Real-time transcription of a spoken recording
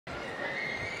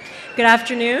Good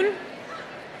afternoon.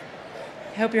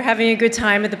 I hope you're having a good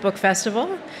time at the book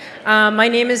festival. My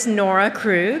name is Nora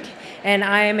Krug, and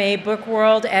I am a Book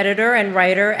World editor and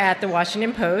writer at the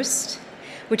Washington Post,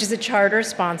 which is a charter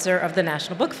sponsor of the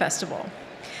National Book Festival.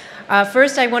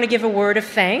 First, I want to give a word of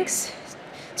thanks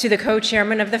to the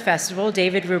co-chairman of the festival,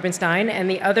 David Rubenstein, and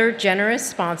the other generous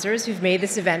sponsors who've made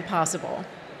this event possible.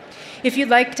 If you'd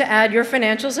like to add your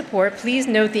financial support, please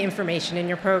note the information in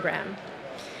your program.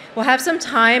 We'll have some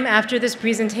time after this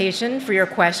presentation for your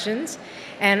questions,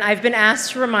 and I've been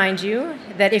asked to remind you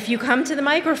that if you come to the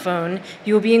microphone,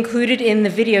 you will be included in the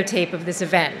videotape of this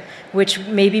event, which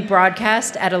may be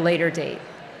broadcast at a later date.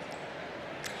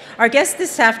 Our guest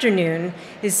this afternoon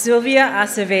is Sylvia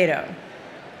Acevedo.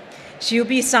 She will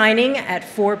be signing at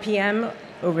 4 p.m.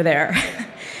 over there.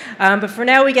 But for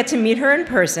now, we get to meet her in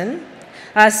person.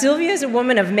 Sylvia is a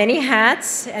woman of many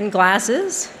hats and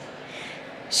glasses.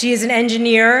 She is an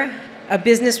engineer, a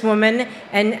businesswoman,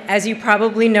 and as you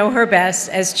probably know her best,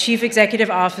 as Chief Executive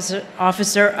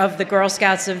Officer of the Girl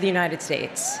Scouts of the United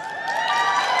States.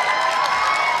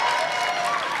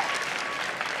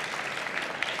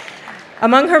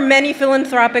 Among her many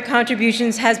philanthropic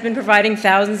contributions has been providing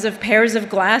thousands of pairs of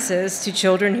glasses to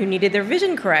children who needed their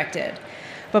vision corrected.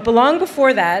 But long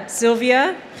before that,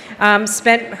 Sylvia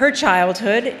spent her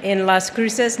childhood in Las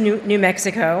Cruces, New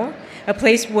Mexico, a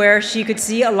place where she could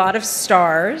see a lot of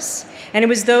stars, and it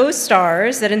was those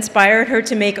stars that inspired her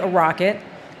to make a rocket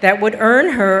that would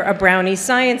earn her a Brownie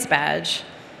Science Badge.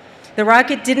 The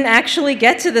rocket didn't actually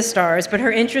get to the stars, but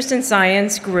her interest in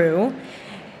science grew,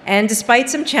 and despite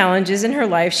some challenges in her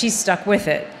life, she stuck with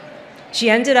it. She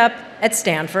ended up at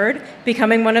Stanford,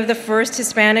 becoming one of the first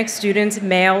Hispanic students,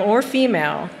 male or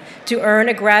female, to earn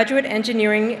a graduate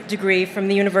engineering degree from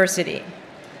the university.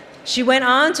 She went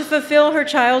on to fulfill her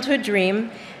childhood dream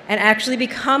and actually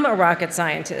become a rocket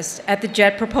scientist at the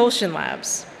Jet Propulsion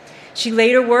Labs. She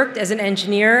later worked as an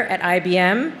engineer at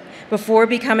IBM before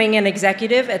becoming an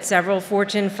executive at several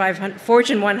Fortune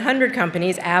 100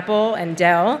 companies, Apple and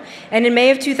Dell. And in May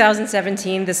of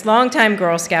 2017, this longtime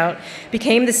Girl Scout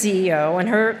became the CEO, and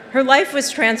her life was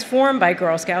transformed by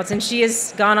Girl Scouts, and she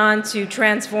has gone on to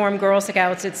transform Girl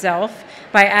Scouts itself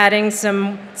by adding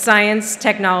some science,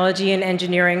 technology, and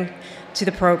engineering to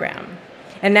the program.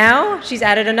 And now she's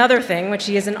added another thing, which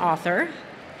she is an author.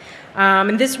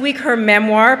 And this week, her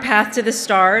memoir, Path to the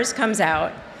Stars, comes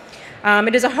out.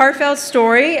 It is a heartfelt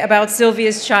story about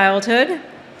Sylvia's childhood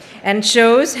and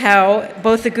shows how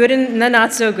both the good and the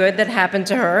not so good that happened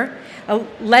to her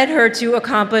led her to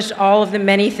accomplish all of the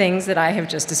many things that I have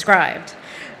just described.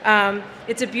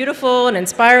 It's a beautiful and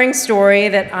inspiring story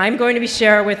that I'm going to be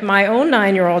sharing with my own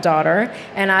 9-year-old daughter,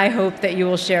 and I hope that you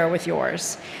will share with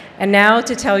yours. And now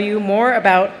to tell you more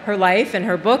about her life and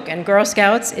her book and Girl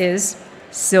Scouts is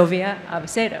Sylvia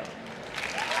Acevedo.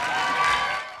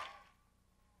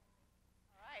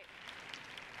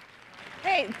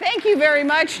 Hey, thank you very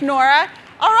much, Nora.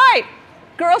 All right,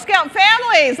 Girl Scout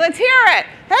families, let's hear it.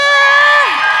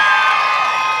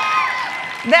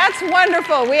 That's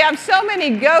wonderful. We have so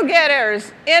many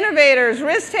go-getters, innovators,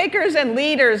 risk-takers, and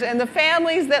leaders, and the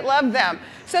families that love them.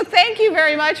 So thank you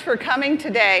very much for coming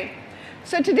today.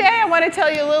 So today I want to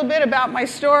tell you a little bit about my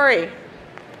story,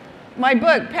 my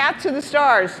book, Path to the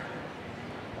Stars.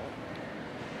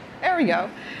 There we go.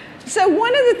 So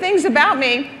one of the things about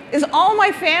me is all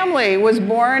my family was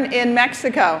born in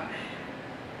Mexico.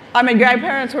 My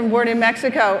grandparents were born in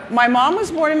Mexico. My mom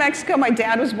was born in Mexico. My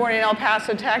dad was born in El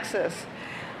Paso, Texas.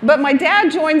 But my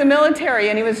dad joined the military,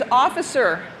 and he was an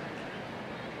officer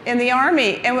in the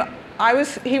Army. And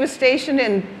he was stationed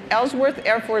in Ellsworth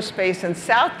Air Force Base in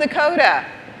South Dakota.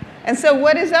 And so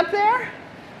what is up there?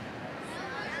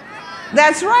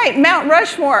 That's right, Mount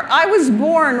Rushmore. I was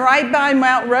born right by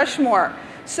Mount Rushmore.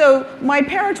 So my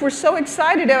parents were so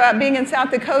excited about being in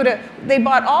South Dakota, they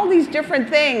bought all these different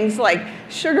things like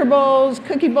sugar bowls,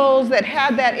 cookie bowls that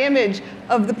had that image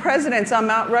of the presidents on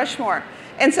Mount Rushmore.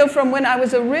 And so from when I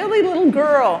was a really little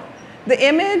girl, the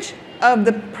image of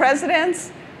the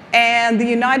presidents and the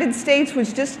United States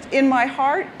was just in my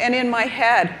heart and in my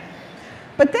head.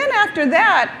 But then after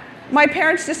that, my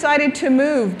parents decided to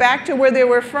move back to where they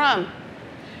were from.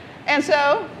 And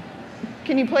so,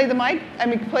 can you play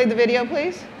play the video,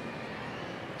 please?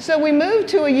 So we moved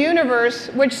to a universe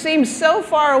which seemed so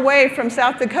far away from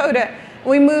South Dakota.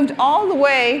 We moved all the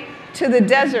way to the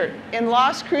desert in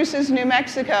Las Cruces, New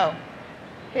Mexico.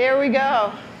 Here we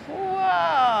go.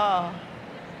 Whoa.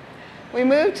 We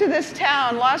moved to this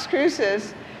town, Las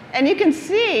Cruces, and you can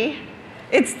see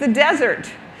it's the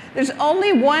desert. There's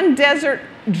only one desert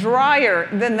drier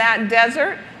than that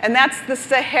desert, and that's the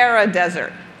Sahara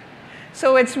Desert.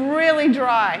 So it's really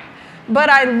dry. But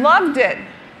I loved it.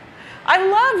 I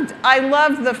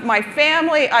loved my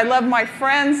family. I loved my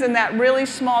friends in that really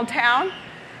small town.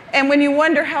 And when you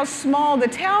wonder how small the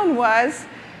town was,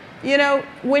 you know,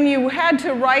 when you had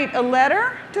to write a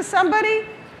letter to somebody,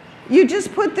 you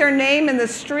just put their name in the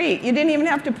street. You didn't even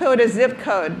have to put a zip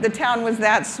code. The town was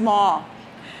that small.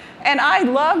 And I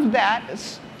loved that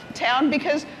town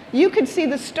because you could see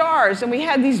the stars, and we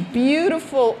had these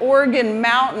beautiful Oregon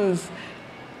mountains.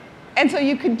 And so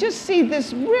you could just see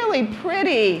this really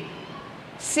pretty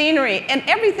scenery. And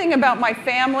everything about my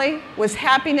family was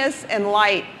happiness and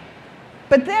light.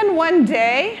 But then one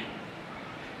day,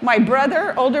 my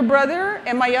brother, older brother,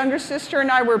 and my younger sister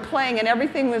and I were playing, and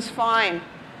everything was fine.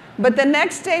 But the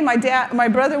next day, my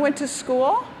brother went to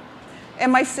school,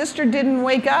 and my sister didn't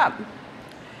wake up.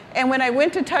 And when I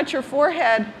went to touch her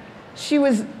forehead, she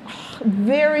was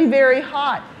very, very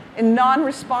hot and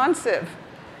non-responsive.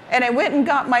 And I went and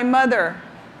got my mother.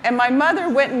 And my mother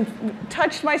went and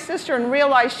touched my sister and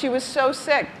realized she was so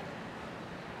sick.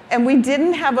 And we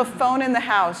didn't have a phone in the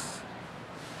house.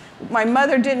 My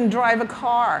mother didn't drive a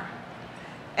car.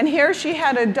 And here she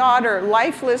had a daughter,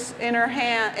 lifeless in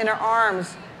her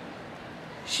arms.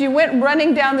 She went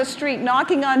running down the street,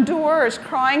 knocking on doors,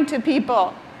 crying to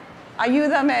people,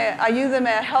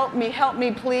 "Ayúdame, help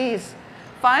me, please."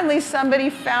 Finally, somebody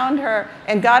found her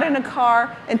and got in a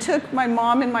car and took my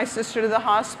mom and my sister to the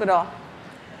hospital.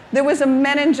 There was a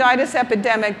meningitis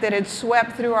epidemic that had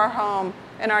swept through our home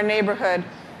and our neighborhood.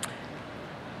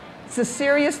 It's a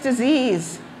serious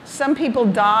disease. Some people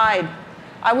died.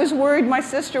 I was worried my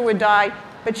sister would die,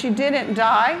 but she didn't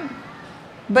die.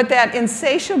 But that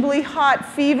insatiably hot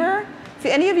fever, if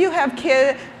any of you have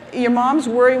kids, your moms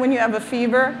worry when you have a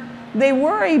fever. They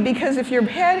worry because if your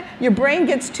brain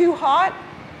gets too hot,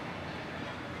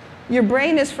 your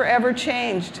brain is forever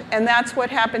changed. And that's what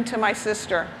happened to my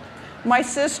sister. My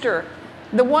sister,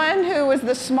 the one who was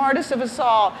the smartest of us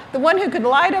all, the one who could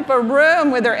light up a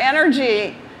room with her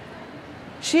energy,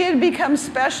 she had become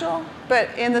special, but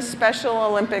in the Special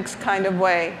Olympics kind of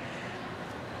way.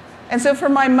 And so for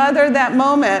my mother, that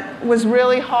moment was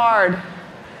really hard.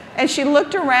 And she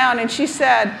looked around and she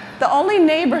said, the only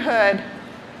neighborhood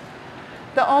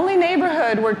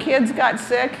where kids got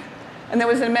sick and there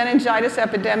was a meningitis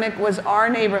epidemic was our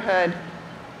neighborhood,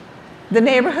 the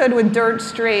neighborhood with dirt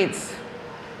streets.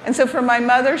 And so for my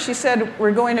mother, she said,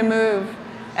 we're going to move.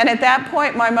 And at that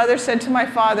point, my mother said to my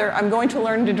father, I'm going to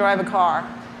learn to drive a car.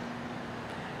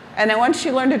 And then once she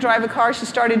learned to drive a car, she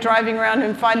started driving around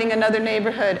and finding another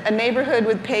neighborhood, a neighborhood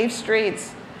with paved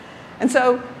streets. And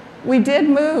so we did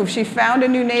move. She found a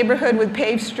new neighborhood with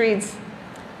paved streets.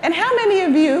 And how many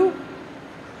of you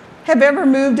have ever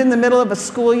moved in the middle of a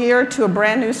school year to a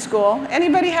brand new school?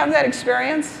 Anybody have that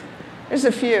experience? There's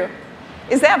a few.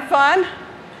 Is that fun?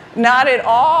 Not at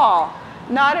all.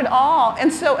 Not at all.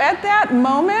 And so at that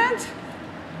moment,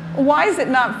 why is it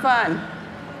not fun?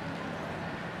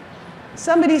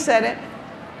 Somebody said it.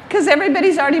 Because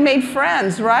everybody's already made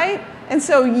friends, right? And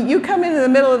so you come into the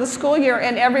middle of the school year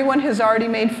and everyone has already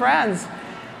made friends.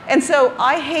 And so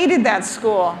I hated that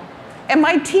school. And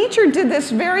my teacher did this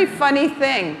very funny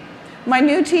thing. My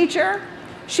new teacher,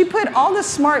 she put all the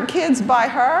smart kids by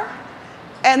her,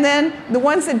 and then the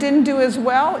ones that didn't do as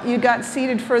well, you got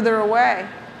seated further away.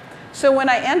 So when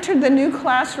I entered the new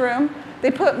classroom,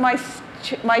 they put my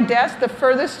desk the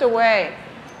furthest away.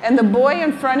 And the boy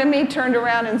in front of me turned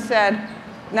around and said,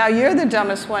 now you're the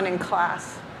dumbest one in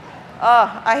class.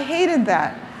 Oh, I hated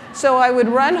that. So I would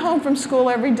run home from school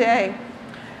every day.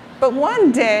 But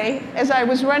one day, as I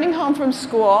was running home from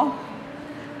school,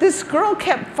 this girl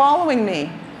kept following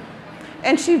me.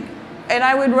 And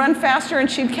I would run faster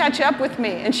and she'd catch up with me.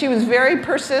 And she was very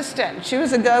persistent. She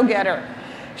was a go-getter.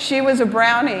 She was a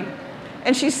brownie.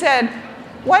 And she said,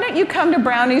 why don't you come to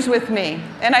Brownies with me?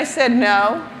 And I said,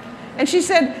 no. And she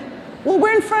said, well,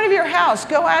 we're in front of your house.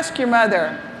 Go ask your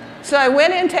mother. So I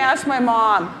went in to ask my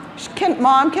mom.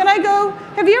 Mom, can I go?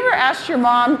 Have you ever asked your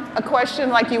mom a question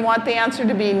like you want the answer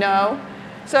to be no?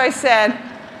 So I said,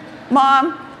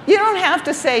 Mom, you don't have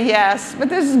to say yes, but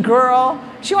this girl,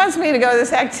 she wants me to go to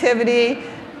this activity.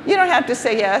 You don't have to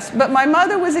say yes. But my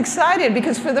mother was excited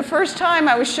because for the first time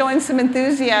I was showing some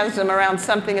enthusiasm around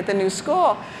something at the new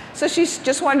school. So she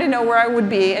just wanted to know where I would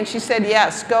be, and she said,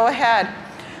 yes, go ahead.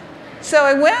 So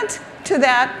I went to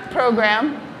that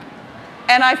program,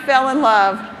 and I fell in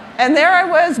love. And there I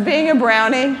was being a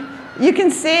brownie. You can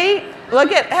see,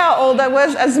 look at how old I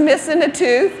was. I was missing a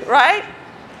tooth, right?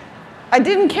 I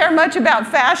didn't care much about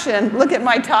fashion. Look at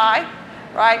my tie,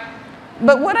 right?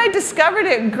 But what I discovered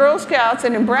at Girl Scouts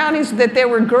and in Brownies, that there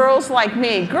were girls like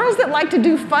me, girls that like to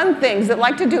do fun things, that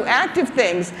like to do active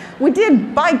things. We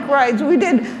did bike rides, we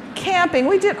did camping,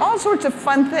 we did all sorts of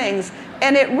fun things.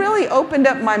 And it really opened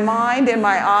up my mind and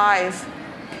my eyes.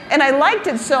 And I liked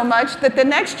it so much that the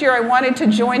next year I wanted to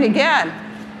join again.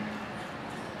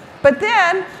 But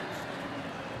then,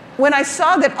 when I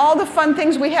saw that all the fun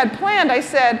things we had planned, I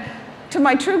said to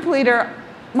my troop leader,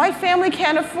 my family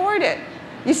can't afford it.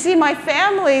 You see, my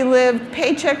family lived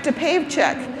paycheck to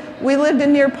paycheck. We lived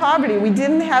in near poverty. We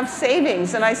didn't have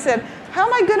savings. And I said, how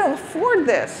am I going to afford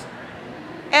this?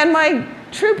 And my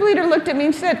troop leader looked at me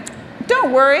and said,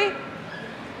 don't worry.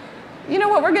 You know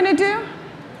what we're going to do?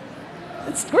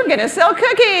 We're going to sell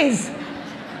cookies.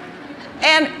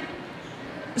 And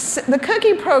the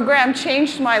cookie program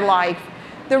changed my life.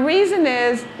 The reason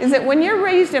is that when you're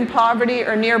raised in poverty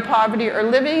or near poverty or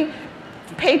living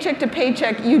paycheck to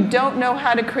paycheck, you don't know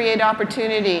how to create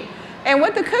opportunity. And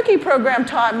what the cookie program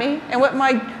taught me, and what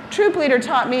my troop leader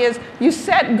taught me, is you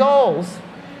set goals.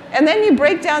 And then you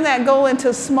break down that goal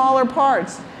into smaller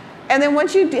parts. And then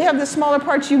once you have the smaller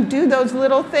parts, you do those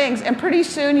little things. And pretty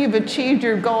soon you've achieved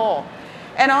your goal.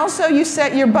 And also you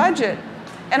set your budget.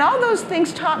 And all those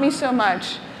things taught me so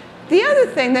much. The other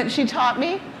thing that she taught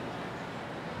me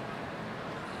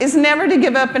is never to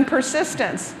give up in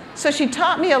persistence. So she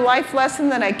taught me a life lesson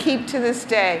that I keep to this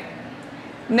day.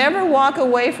 Never walk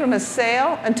away from a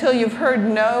sale until you've heard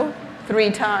no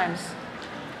 3 times.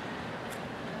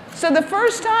 So the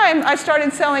first time I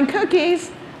started selling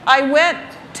cookies, I went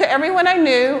to everyone I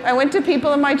knew. I went to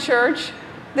people in my church.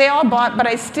 They all bought, but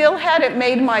I still hadn't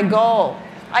made my goal.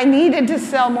 I needed to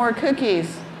sell more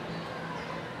cookies.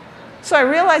 So I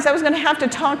realized I was going to have to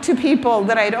talk to people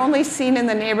that I'd only seen in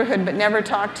the neighborhood but never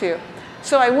talked to.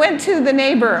 So I went to the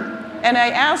neighbor and I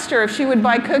asked her if she would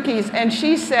buy cookies, and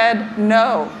she said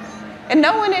no. And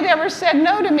no one had ever said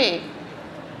no to me.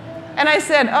 And I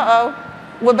said, uh-oh.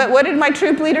 Well, but what did my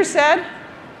troop leader said?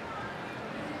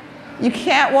 You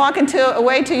can't walk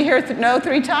away till you hear no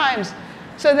 3 times.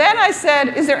 So then I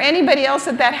said, is there anybody else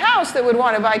at that house that would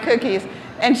want to buy cookies?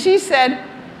 And she said,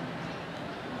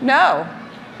 no.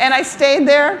 And I stayed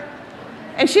there,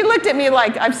 and she looked at me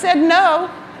like, I've said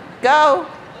no, go.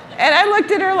 And I looked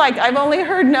at her like, I've only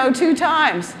heard no 2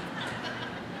 times.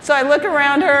 So I look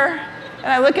around her, and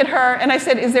I look at her, and I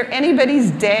said, is there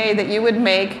anybody's day that you would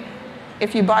make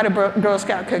if you bought a Girl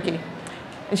Scout cookie?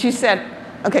 And she said,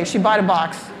 okay, she bought a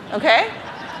box, okay?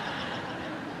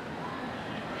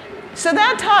 So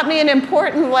that taught me an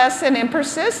important lesson in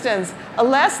persistence, a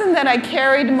lesson that I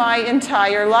carried my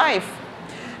entire life.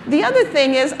 The other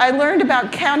thing is I learned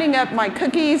about counting up my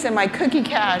cookies and my cookie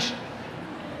cash.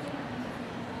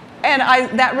 And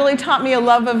that really taught me a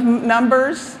love of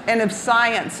numbers and of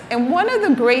science. And one of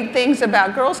the great things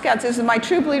about Girl Scouts is that my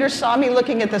troop leader saw me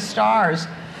looking at the stars.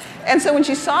 And so when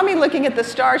she saw me looking at the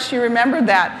stars, she remembered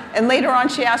that. And later on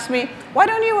she asked me, why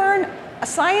don't you earn a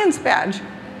science badge?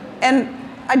 And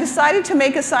I decided to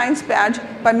make a science badge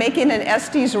by making an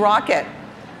Estes rocket.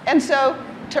 And so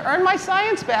to earn my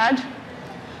science badge,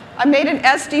 I made an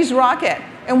Estes rocket.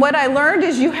 And what I learned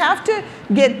is you have to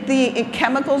get the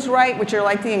chemicals right, which are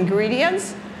like the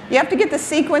ingredients. You have to get the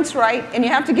sequence right, and you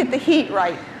have to get the heat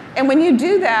right. And when you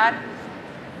do that,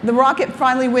 the rocket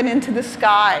finally went into the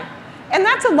sky. And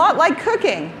that's a lot like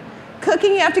cooking.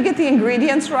 Cooking, you have to get the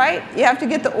ingredients right, you have to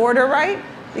get the order right,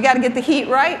 you got to get the heat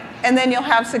right, and then you'll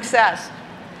have success.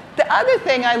 The other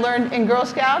thing I learned in Girl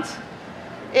Scouts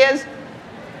is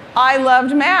I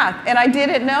loved math, and I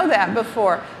didn't know that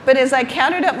before. But as I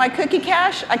counted up my cookie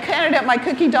cash, I counted up my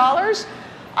cookie dollars,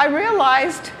 I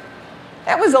realized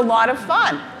that was a lot of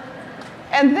fun.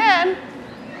 And then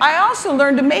I also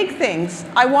learned to make things.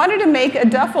 I wanted to make a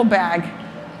duffel bag,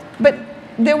 but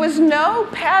there was no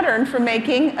pattern for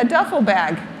making a duffel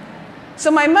bag.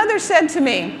 So my mother said to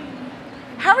me,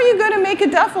 how are you going to make a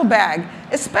duffel bag,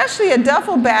 especially a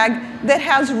duffel bag that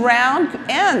has round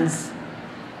ends?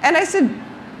 And I said,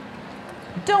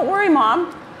 don't worry,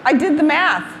 Mom, I did the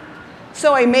math.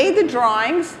 So I made the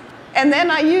drawings, and then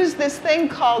I used this thing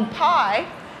called pi,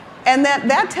 and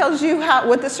that tells you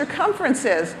what the circumference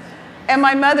is. And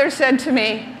my mother said to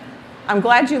me, I'm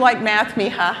glad you like math,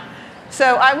 Mija.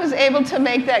 So I was able to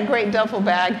make that great duffel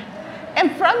bag.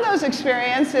 And from those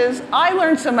experiences, I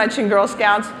learned so much in Girl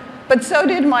Scouts, but so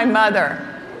did my mother.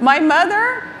 My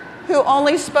mother, who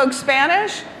only spoke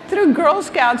Spanish, through Girl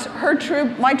Scouts,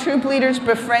 my troop leaders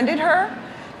befriended her.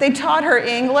 They taught her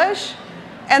English,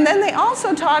 and then they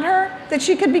also taught her that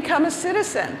she could become a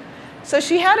citizen. So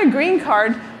she had a green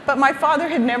card, but my father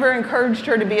had never encouraged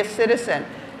her to be a citizen.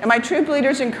 And my troop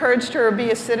leaders encouraged her to be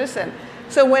a citizen.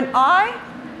 So when I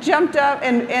jumped up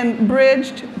and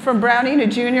bridged from Brownie to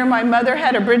junior. My mother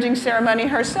had a bridging ceremony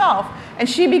herself, and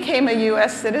she became a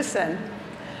US citizen.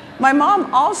 My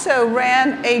mom also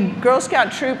ran a Girl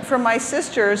Scout troop for my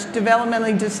sister's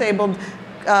developmentally disabled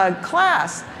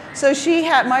class. So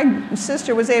my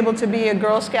sister was able to be a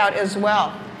Girl Scout as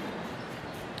well.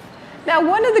 Now,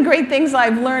 one of the great things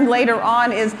I've learned later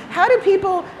on is how do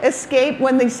people escape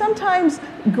when they sometimes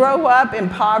grow up in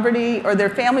poverty or their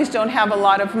families don't have a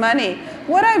lot of money?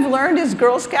 What I've learned is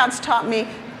Girl Scouts taught me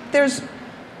there's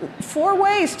 4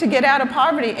 ways to get out of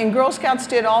poverty, and Girl Scouts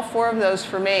did all 4 of those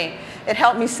for me. It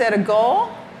helped me set a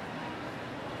goal.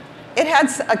 It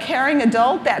had a caring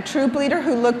adult, that troop leader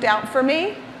who looked out for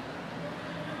me.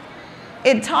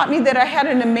 It taught me that I had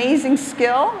an amazing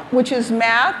skill, which is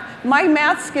math. My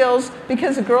math skills,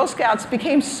 because of Girl Scouts,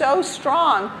 became so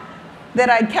strong that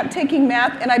I kept taking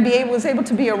math and I was able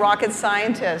to be a rocket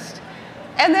scientist.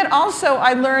 And then also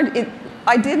I learned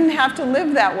I didn't have to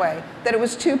live that way, that it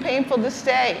was too painful to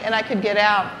stay and I could get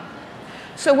out.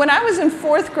 So when I was in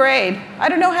 4th grade, I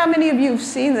don't know how many of you have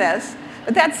seen this,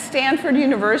 but that's Stanford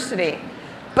University.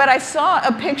 But I saw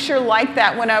a picture like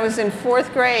that when I was in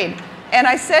 4th grade. And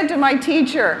I said to my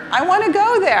teacher, I want to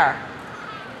go there.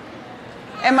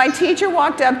 And my teacher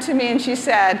walked up to me and she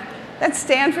said, that's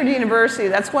Stanford University.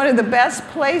 That's one of the best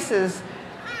places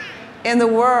in the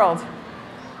world.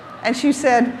 And she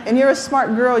said, and you're a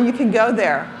smart girl, you can go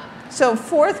there. So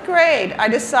 4th grade, I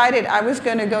decided I was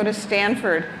going to go to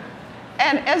Stanford.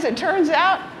 And as it turns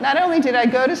out, not only did I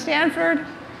go to Stanford,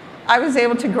 I was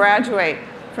able to graduate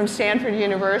from Stanford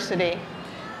University.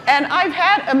 And I've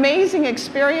had amazing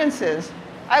experiences.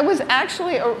 I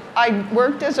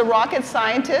worked as a rocket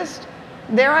scientist.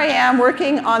 There I am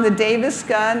working on the Davis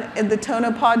gun in the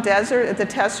Tonopah Desert at the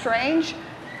test range.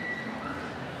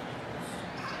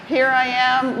 Here I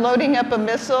am loading up a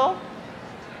missile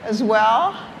as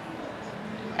well.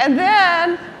 And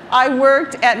then I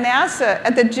worked at NASA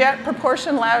at the Jet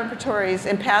Propulsion Laboratories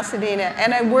in Pasadena,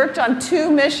 and I worked on 2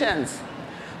 missions.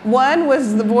 One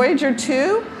was the Voyager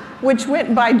II, which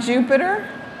went by Jupiter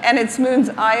and its moons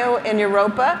Io and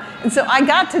Europa. And so I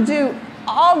got to do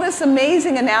all this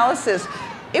amazing analysis.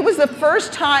 It was the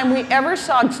first time we ever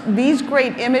saw these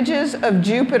great images of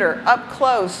Jupiter up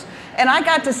close. And I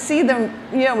got to see them,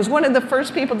 was one of the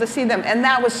first people to see them, and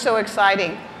that was so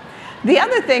exciting. The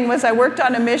other thing was I worked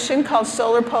on a mission called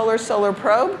Solar Polar Solar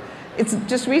Probe. It's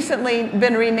just recently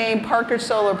been renamed Parker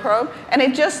Solar Probe, and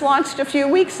it just launched a few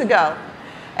weeks ago.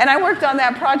 And I worked on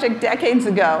that project decades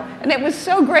ago, and it was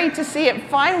so great to see it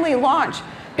finally launch.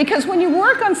 Because when you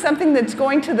work on something that's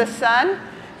going to the sun,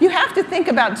 you have to think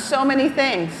about so many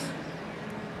things.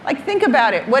 Like, think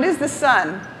about it. What is the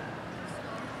sun?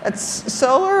 It's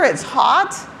solar, it's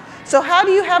hot. So how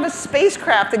do you have a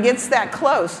spacecraft that gets that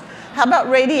close? How about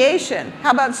radiation?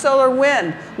 How about solar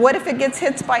wind? What if it gets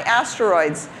hit by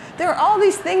asteroids? There are all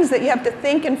these things that you have to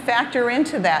think and factor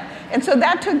into that. And so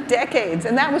that took decades,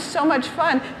 and that was so much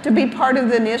fun to be part of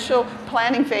the initial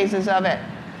planning phases of it.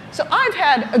 So I've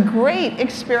had a great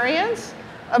experience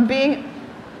of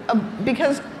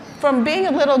because from being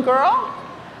a little girl,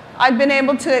 I've been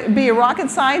able to be a rocket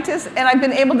scientist, and I've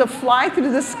been able to fly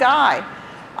through the sky.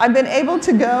 I've been able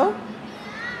to go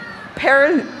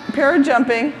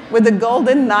parajumping with the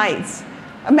Golden Knights.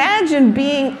 Imagine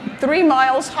being 3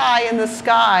 miles high in the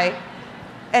sky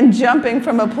and jumping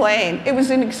from a plane. It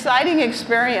was an exciting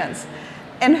experience.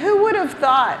 And who would have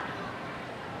thought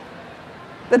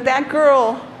that that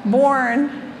girl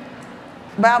born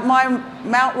about my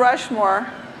Mount Rushmore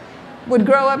would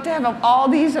grow up to have all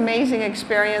these amazing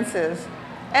experiences?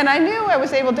 And I knew I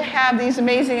was able to have these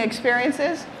amazing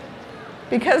experiences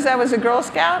because I was a Girl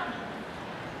Scout.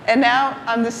 And now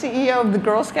I'm the CEO of the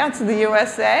Girl Scouts of the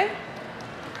USA.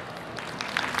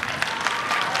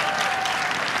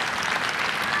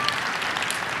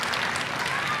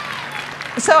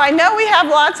 So I know we have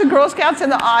lots of Girl Scouts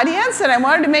in the audience, and I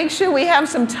wanted to make sure we have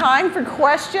some time for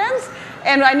questions.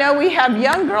 And I know we have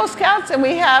young Girl Scouts, and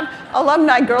we have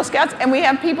alumni Girl Scouts, and we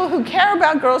have people who care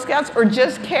about Girl Scouts or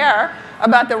just care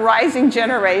about the rising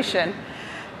generation.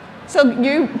 So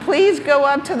you please go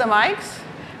up to the mics.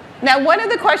 Now, one of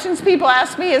the questions people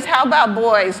ask me is, how about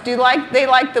boys? They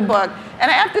like the book? And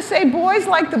I have to say, boys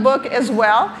like the book as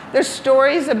well. There's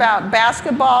stories about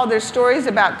basketball, there's stories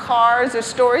about cars, there's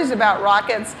stories about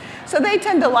rockets. So they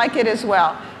tend to like it as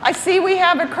well. I see we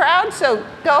have a crowd, so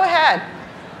go ahead.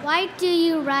 Why do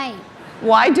you write?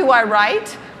 Why do I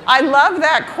write? I love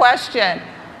that question.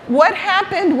 What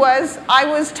happened was I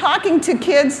was talking to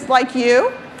kids like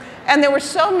you, and there were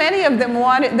so many of them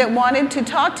that wanted to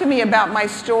talk to me about my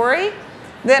story.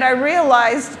 that I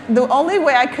realized the only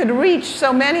way I could reach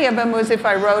so many of them was if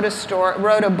I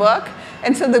wrote a book.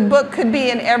 And so the book could be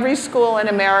in every school in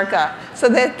America, so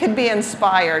that it could be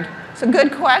inspired. So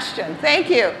good question. Thank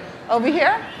you. Over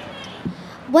here.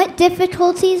 What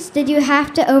difficulties did you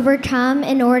have to overcome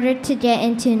in order to get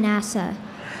into NASA?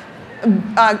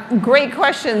 Great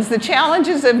questions. The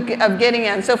challenges of getting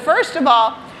in. So first of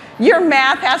all, your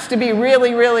math has to be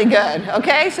really, really good,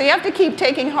 okay? So you have to keep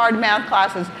taking hard math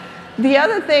classes. The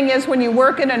other thing is when you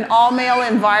work in an all-male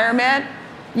environment,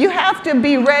 you have to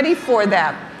be ready for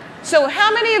that. So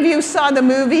how many of you saw the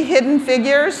movie Hidden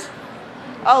Figures?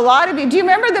 A lot of you. Do you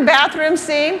remember the bathroom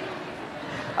scene?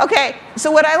 Okay,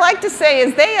 so what I like to say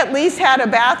is they at least had a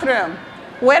bathroom.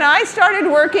 When I started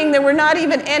working, there were not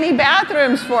even any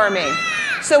bathrooms for me.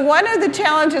 So one of the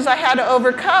challenges I had to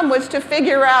overcome was to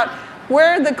figure out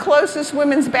where the closest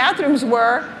women's bathrooms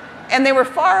were, and they were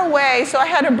far away, so I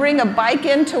had to bring a bike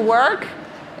into work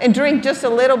and drink just a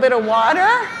little bit of water.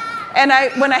 And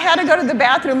when I had to go to the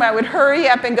bathroom, I would hurry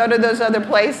up and go to those other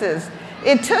places.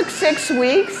 It took 6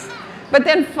 weeks, but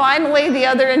then finally the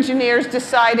other engineers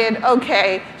decided,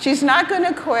 okay, she's not going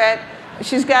to quit.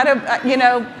 She's got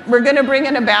to, we're going to bring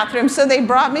in a bathroom. So they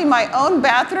brought me my own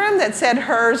bathroom that said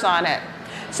hers on it.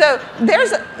 So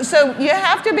you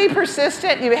have to be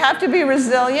persistent. You have to be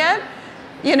resilient,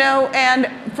 and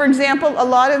for example, a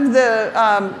lot of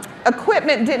the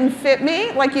equipment didn't fit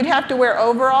me. Like you'd have to wear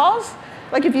overalls.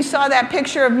 Like if you saw that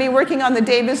picture of me working on the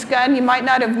Davis gun, you might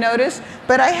not have noticed,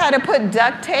 but I had to put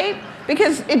duct tape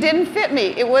because it didn't fit me.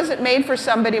 It wasn't made for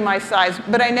somebody my size,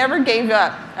 but I never gave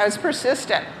up. I was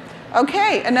persistent.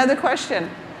 Okay, another question.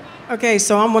 Okay,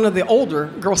 so I'm one of the older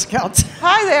Girl Scouts.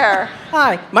 Hi there.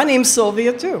 Hi, my name's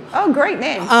Sylvia too. Oh, great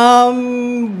name.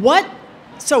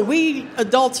 So we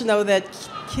adults know that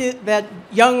that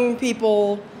young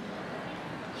people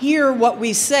hear what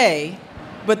we say,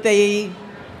 but they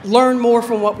learn more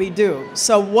from what we do.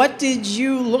 So what did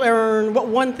you learn, what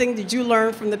one thing did you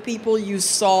learn from the people you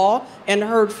saw and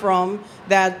heard from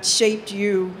that shaped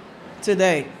you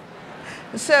today?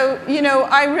 So,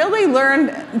 I really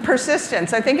learned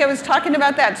persistence. I think I was talking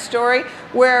about that story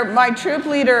where my troop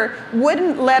leader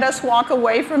wouldn't let us walk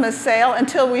away from a sale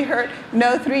until we heard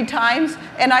no 3 times,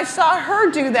 and I saw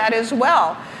her do that as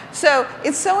well. So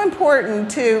it's so important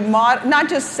to not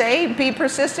just say be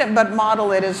persistent, but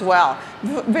model it as well.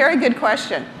 Very good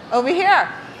question. Over here.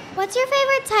 What's your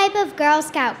favorite type of Girl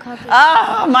Scout cookie?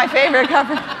 Oh, my favorite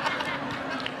cookie.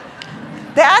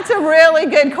 That's a really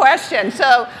good question.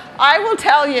 So I will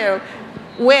tell you,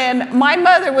 when my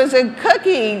mother was a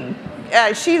cookie,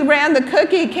 she ran the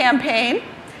cookie campaign,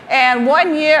 and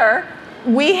one year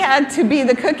we had to be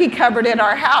the cookie cupboard in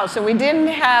our house, and we didn't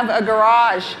have a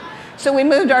garage. So we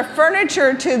moved our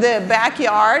furniture to the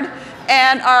backyard,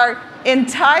 and our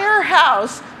entire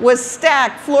house was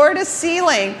stacked floor to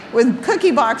ceiling with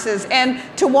cookie boxes. And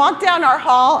to walk down our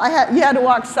hall, you had to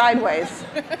walk sideways.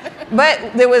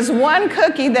 But there was one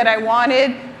cookie that I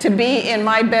wanted to be in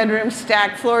my bedroom,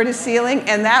 stacked floor to ceiling,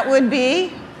 and that would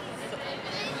be?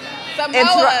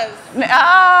 Samoa's.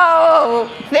 Oh,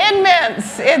 Thin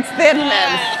Mints. It's Thin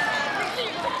Mints.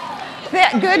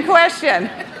 Good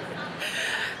question.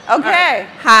 Okay.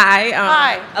 Hi.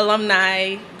 Hi.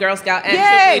 Alumni, Girl Scout, and Yay.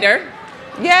 troop leader.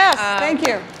 Yes, thank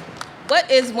you. What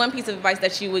is one piece of advice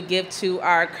that you would give to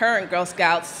our current Girl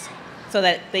Scouts so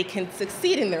that they can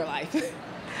succeed in their life?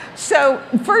 So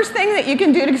first thing that you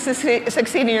can do to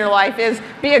succeed in your life is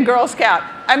be a Girl Scout.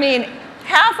 I mean,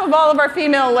 half of all of our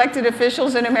female elected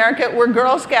officials in America were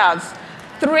Girl Scouts.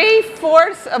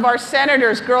 3/4 of our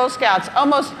senators, Girl Scouts.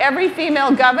 Almost every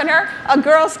female governor, a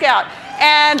Girl Scout.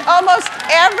 And almost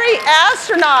every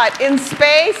astronaut in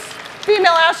space,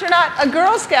 female astronaut, a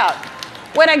Girl Scout.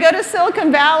 When I go to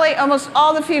Silicon Valley, almost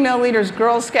all the female leaders,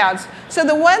 Girl Scouts. So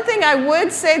the one thing I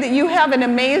would say that you have an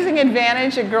amazing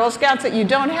advantage at Girl Scouts that you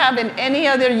don't have in any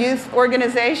other youth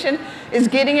organization is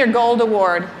getting your Gold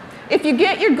Award. If you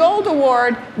get your Gold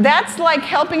Award, that's like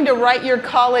helping to write your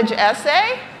college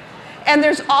essay, and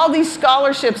there's all these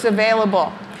scholarships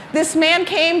available. This man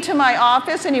came to my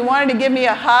office and he wanted to give me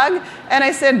a hug, and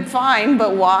I said, fine,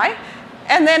 but why?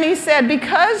 And then he said,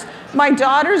 because my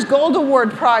daughter's Gold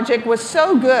Award project was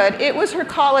so good, it was her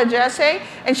college essay,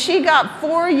 and she got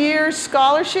 4 years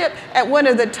scholarship at one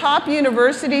of the top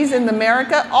universities in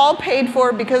America, all paid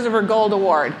for because of her Gold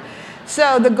Award.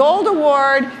 So the Gold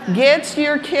Award gets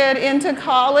your kid into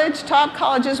college, top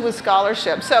colleges with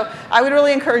scholarships. So I would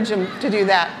really encourage them to do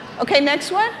that. Okay,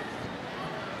 next one.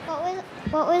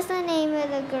 What was the name of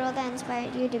the girl that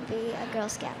inspired you to be a Girl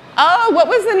Scout? Oh, what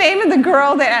was the name of the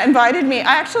girl that invited me?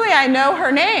 Actually, I know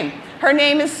her name. Her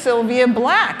name is Sylvia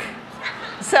Black.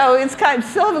 So it's kind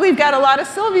of, we've got a lot of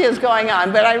Sylvias going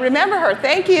on, but I remember her.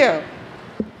 Thank you.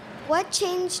 What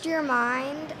changed your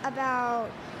mind about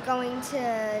going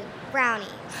to brownies?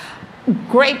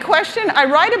 Great question. I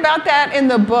write about that in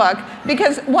the book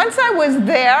because once I was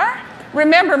there,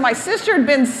 remember my sister had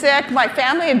been sick, my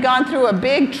family had gone through a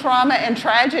big trauma and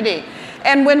tragedy.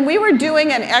 And when we were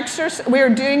doing an exercise, we were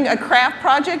doing a craft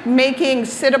project making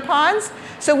sit-upons.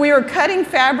 So we were cutting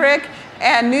fabric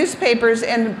and newspapers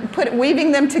and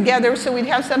weaving them together so we'd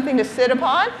have something to sit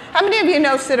upon. How many of you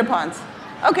know sit-upons?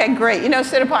 Okay, great, you know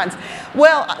sit-upons.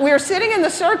 Well, we were sitting in the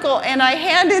circle and I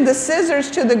handed the scissors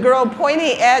to the girl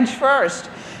pointy edge first.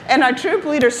 And our troop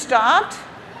leader stopped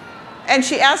and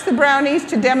she asked the brownies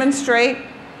to demonstrate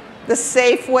the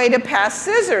safe way to pass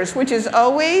scissors, which is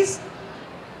always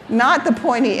not the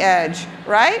pointy edge,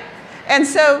 right? And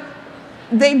so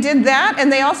they did that,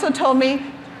 and they also told me,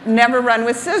 never run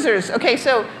with scissors. Okay,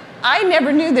 so I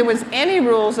never knew there was any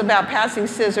rules about passing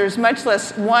scissors, much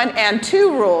less 1 and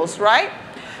 2 rules, right?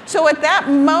 So at that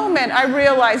moment, I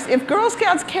realized if Girl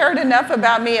Scouts cared enough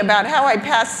about me, about how I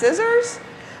pass scissors,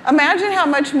 imagine how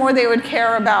much more they would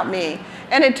care about me.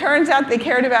 And it turns out they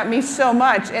cared about me so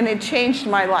much, and it changed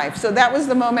my life. So that was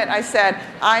the moment I said,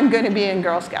 I'm going to be in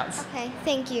Girl Scouts. Okay,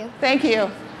 thank you. Thank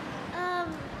you.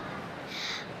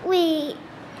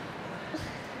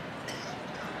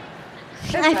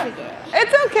 I forget.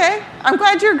 It's okay. I'm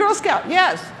glad you're a Girl Scout.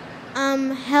 Yes.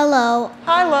 Hello.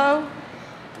 Hello.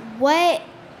 What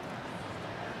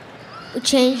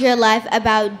changed your life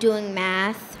about doing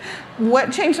math?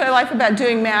 What changed my life about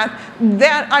doing math?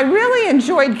 That I really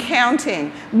enjoyed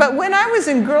counting. But when I was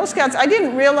in Girl Scouts, I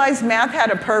didn't realize math had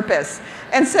a purpose.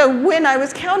 And so when I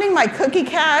was counting my cookie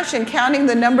cash and counting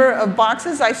the number of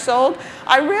boxes I sold,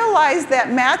 I realized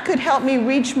that math could help me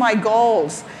reach my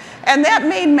goals. And that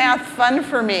made math fun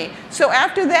for me. So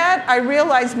after that, I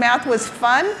realized math was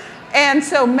fun. And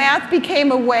so math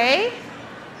became a way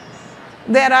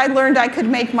that I learned I could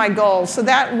make my goals. So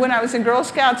that when I was in Girl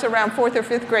Scouts around 4th or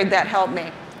 5th grade, that helped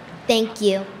me. Thank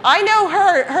you. I know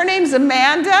her. Her name's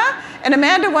Amanda, and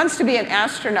Amanda wants to be an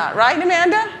astronaut, right,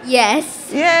 Amanda?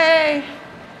 Yes. Yay.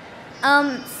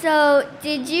 So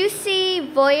did you see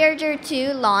Voyager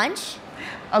II launch?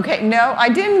 Okay, no, I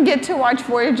didn't get to watch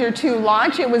Voyager II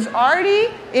launch. It was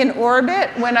already in orbit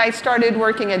when I started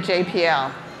working at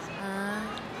JPL.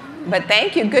 But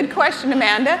thank you. Good question,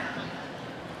 Amanda.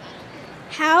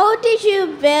 How did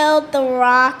you build the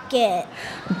rocket?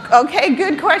 Okay,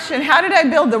 good question. How did I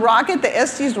build the rocket, the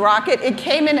Estes rocket? It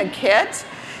came in a kit,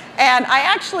 and I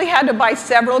actually had to buy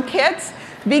several kits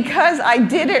because I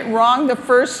did it wrong the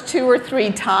first 2 or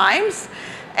 3 times.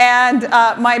 And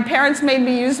my parents made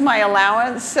me use my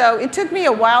allowance, so it took me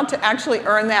a while to actually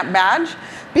earn that badge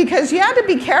because you had to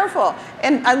be careful.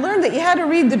 And I learned that you had to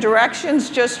read the directions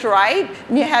just right,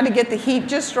 and you had to get the heat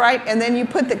just right, and then you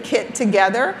put the kit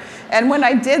together. And when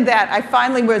I did that, I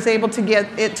finally was able to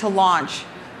get it to launch.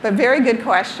 But very good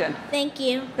question. Thank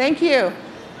you. Thank you.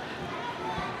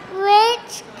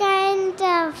 Which kind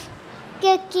of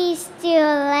cookies do you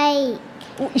like?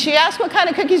 She asked what kind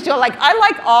of cookies do I like. I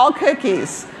like all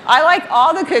cookies. I like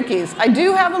all the cookies. I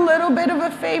do have a little bit of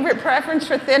a favorite preference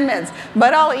for Thin Mints,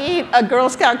 but I'll eat a Girl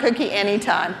Scout cookie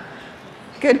anytime.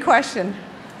 Good question.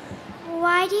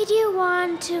 Why did you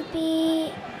want to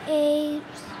be a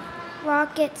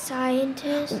rocket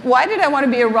scientist? Why did I want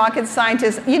to be a rocket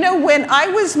scientist? You know, when I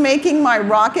was making my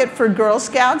rocket for Girl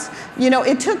Scouts, you know,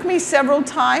 it took me several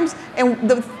times, and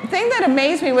the thing that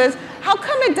amazed me was, how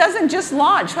come it doesn't just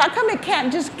launch? How come it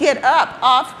can't just get up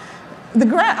off the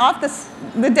ground, off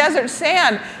the desert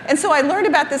sand? And so I learned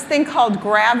about this thing called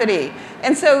gravity.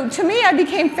 And so to me, I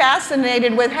became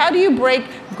fascinated with how do you break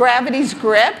gravity's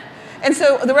grip? And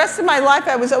so the rest of my life,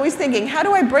 I was always thinking, how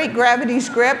do I break gravity's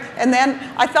grip? And then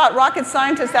I thought rocket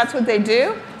scientists, that's what they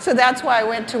do. So that's why I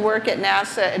went to work at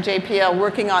NASA at JPL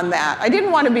working on that. I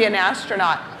didn't want to be an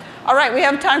astronaut. All right, we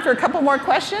have time for a couple more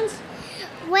questions.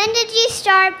 When did you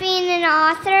start being an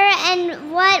author,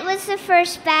 and what was the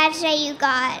first badge that you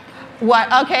got?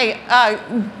 Okay,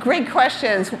 great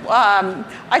questions.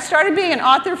 I started being an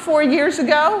author 4 years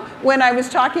ago when I was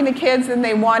talking to kids and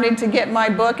they wanted to get my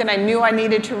book, and I knew I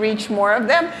needed to reach more of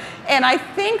them. And I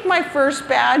think my first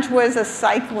badge was a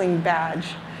cycling badge.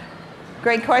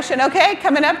 Great question. Okay,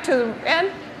 coming up to the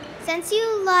end. Since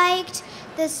you liked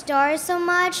the stars so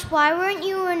much, why weren't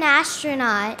you an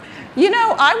astronaut? You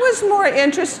know, I was more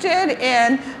interested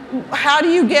in how do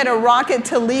you get a rocket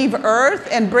to leave Earth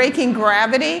and breaking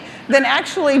gravity than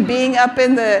actually being up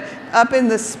in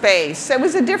the space. It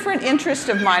was a different interest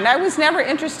of mine. I was never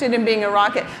interested in being an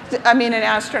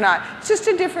astronaut. It's just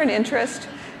a different interest.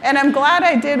 And I'm glad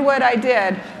I did what I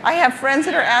did. I have friends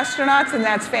that are astronauts, and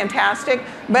that's fantastic.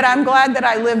 But I'm glad that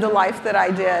I lived a life that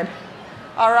I did.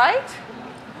 All right?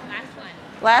 Last one.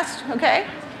 Last, okay.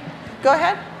 Go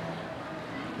ahead.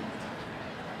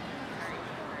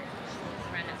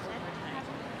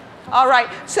 All right,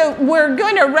 so we're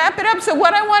going to wrap it up. So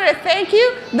what I want to thank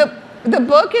you, the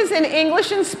book is in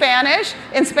English and Spanish.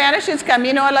 In Spanish, it's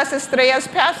Camino a las Estrellas,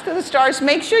 Path to the Stars.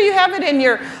 Make sure you have it in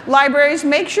your libraries.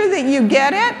 Make sure that you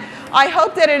get it. I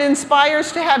hope that it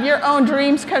inspires to have your own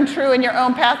dreams come true and your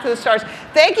own path to the stars.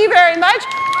 Thank you very much.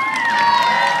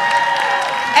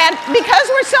 And because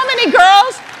we're so many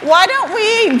girls, why don't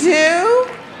we do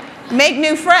make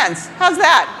new friends? How's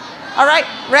that? All right,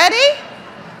 ready?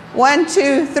 1,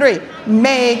 2, 3.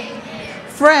 Make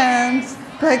friends,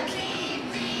 but keep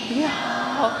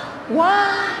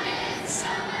ones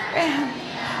and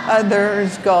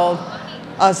others gold.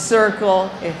 A circle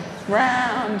is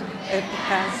round, it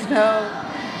has no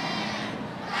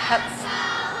hats.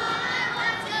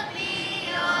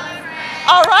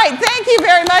 All right, thank you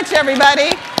very much,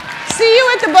 everybody. See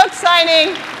you at the book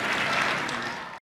signing.